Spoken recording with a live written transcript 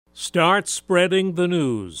Start spreading the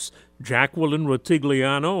news. Jacqueline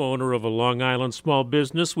Rotigliano, owner of a Long Island small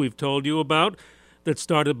business we've told you about, that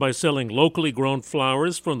started by selling locally grown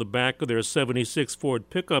flowers from the back of their '76 Ford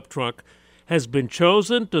pickup truck, has been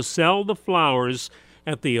chosen to sell the flowers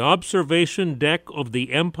at the observation deck of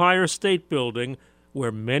the Empire State Building,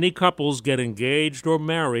 where many couples get engaged or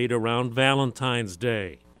married around Valentine's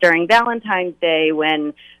Day. During Valentine's Day,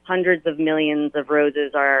 when hundreds of millions of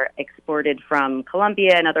roses are exported from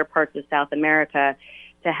Colombia and other parts of South America,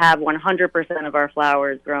 to have 100% of our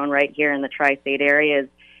flowers grown right here in the tri-state area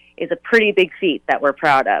is a pretty big feat that we're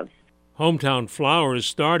proud of. Hometown Flowers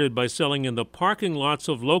started by selling in the parking lots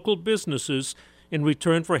of local businesses in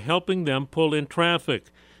return for helping them pull in traffic.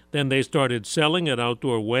 Then they started selling at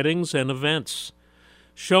outdoor weddings and events,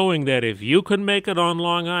 showing that if you can make it on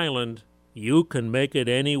Long Island, you can make it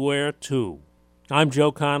anywhere, too. I'm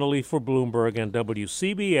Joe Connolly for Bloomberg and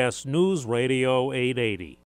WCBS News Radio 880.